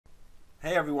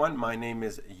Hey everyone, my name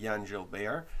is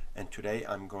Gilbert, and today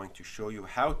I'm going to show you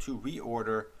how to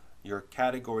reorder your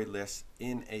category lists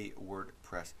in a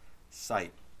WordPress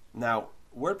site. Now,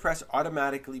 WordPress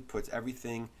automatically puts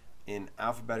everything in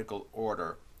alphabetical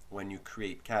order when you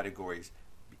create categories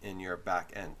in your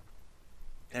back end.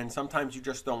 And sometimes you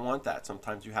just don't want that.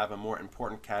 Sometimes you have a more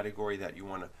important category that you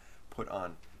want to put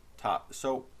on top.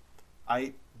 So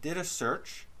I did a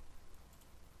search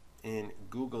in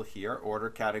Google here, order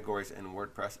categories in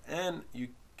WordPress, and you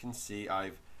can see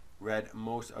I've read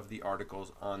most of the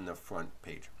articles on the front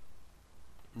page.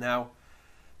 Now,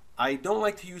 I don't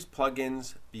like to use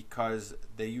plugins because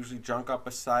they usually junk up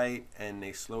a site and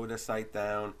they slow the site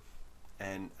down.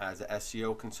 And as an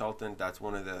SEO consultant, that's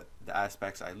one of the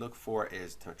aspects I look for,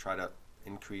 is to try to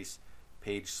increase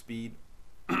page speed.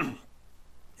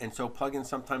 And so plugins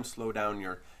sometimes slow down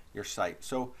your site.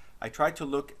 So I tried to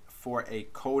look for a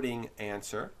coding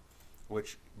answer,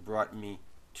 which brought me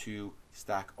to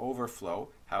Stack Overflow,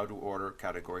 how to order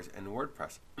categories in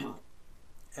WordPress.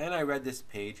 And I read this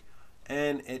page,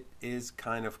 and it is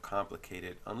kind of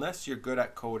complicated. Unless you're good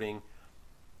at coding,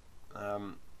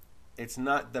 it's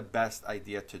not the best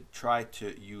idea to try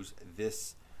to use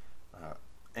this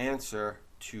answer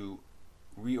to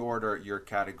reorder your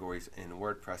categories in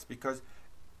WordPress, because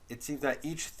it seems that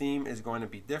each theme is going to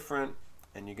be different,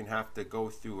 and you're going to have to go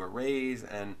through arrays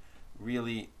and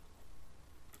really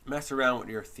mess around with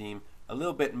your theme a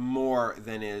little bit more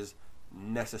than is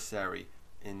necessary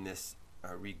in this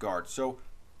regard. So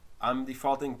I'm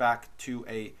defaulting back to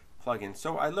a plugin.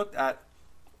 So I looked at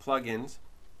plugins,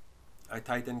 I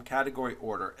typed in category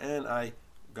order, and I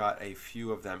got a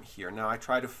few of them here. Now I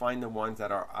try to find the ones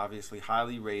that are obviously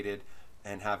highly rated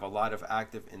and have a lot of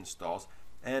active installs,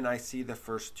 and I see the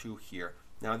first two here.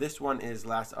 Now this one is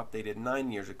last updated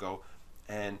 9 years ago,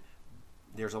 and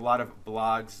there's a lot of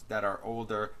blogs that are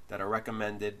older that are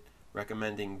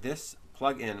recommending this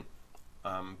plugin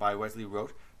by Wesley Roach,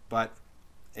 but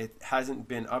it hasn't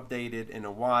been updated in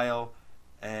a while,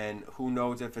 and who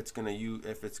knows if it's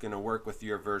gonna work with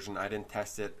your version. I didn't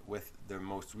test it with the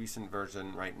most recent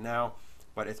version right now,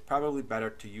 but it's probably better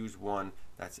to use one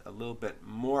that's a little bit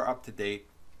more up to date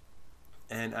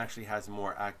and actually has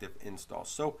more active installs.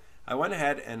 So I went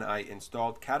ahead and I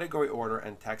installed category order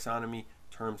and taxonomy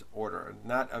terms order.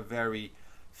 Not a very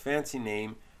fancy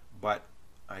name, but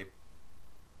I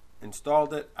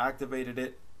installed it, activated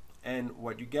it, and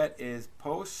what you get is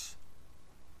post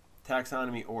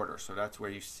taxonomy order. So that's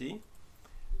where you see,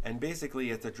 and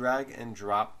basically it's a drag and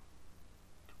drop,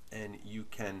 and you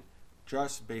can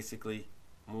just basically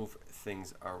move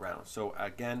things around. So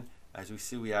again, as we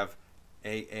see, we have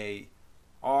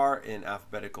AAR in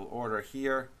alphabetical order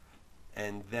here.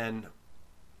 And then,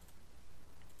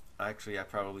 actually I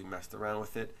probably messed around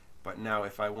with it, but now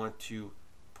if I want to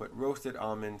put roasted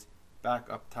almonds back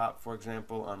up top, for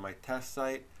example, on my test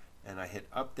site, and I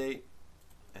hit update,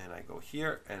 and I go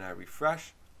here and I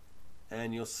refresh,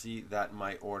 and you'll see that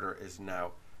my order is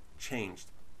now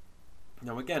changed.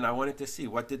 Now again, I wanted to see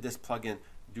what did this plugin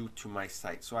do to my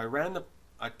site. So I ran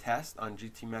a test on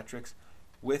GTmetrix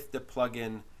with the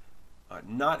plugin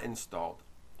not installed,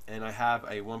 and I have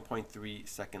a 1.3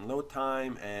 second load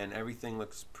time, and everything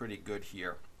looks pretty good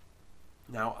here.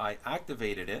 Now I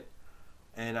activated it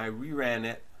and I reran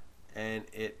it, and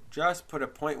it just put a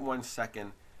 0.1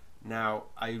 second. Now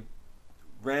I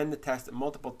ran the test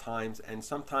multiple times, and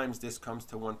sometimes this comes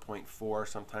to 1.4,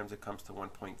 sometimes it comes to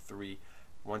 1.3,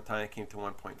 one time it came to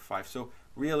 1.5. So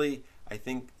really, I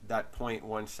think that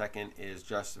 0.1 second is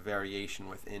just variation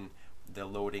within the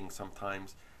loading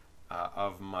sometimes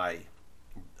of my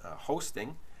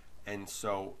hosting, and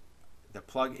so the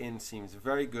plugin seems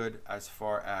very good as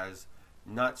far as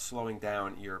not slowing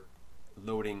down your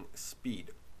loading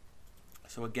speed.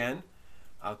 So again,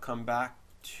 I'll come back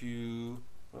to,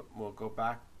 we'll go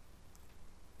back,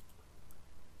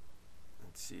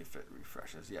 let's see if it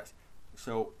refreshes. Yes.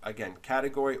 So again,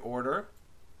 category order,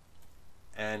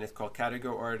 and it's called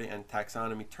category order and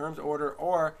taxonomy terms order,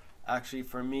 or actually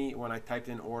for me, when I typed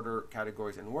in order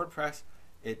categories in WordPress,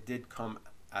 it did come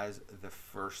as the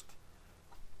first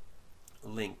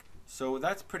link. So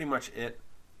that's pretty much it.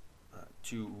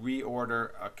 To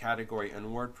reorder a category in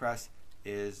WordPress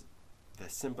is the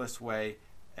simplest way,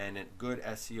 and a good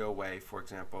SEO way, for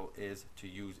example, is to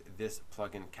use this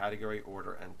plugin, category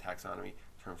order and taxonomy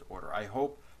terms order. I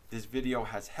hope this video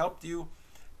has helped you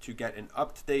to get an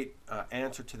up-to-date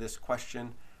answer to this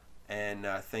question, and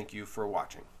thank you for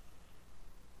watching.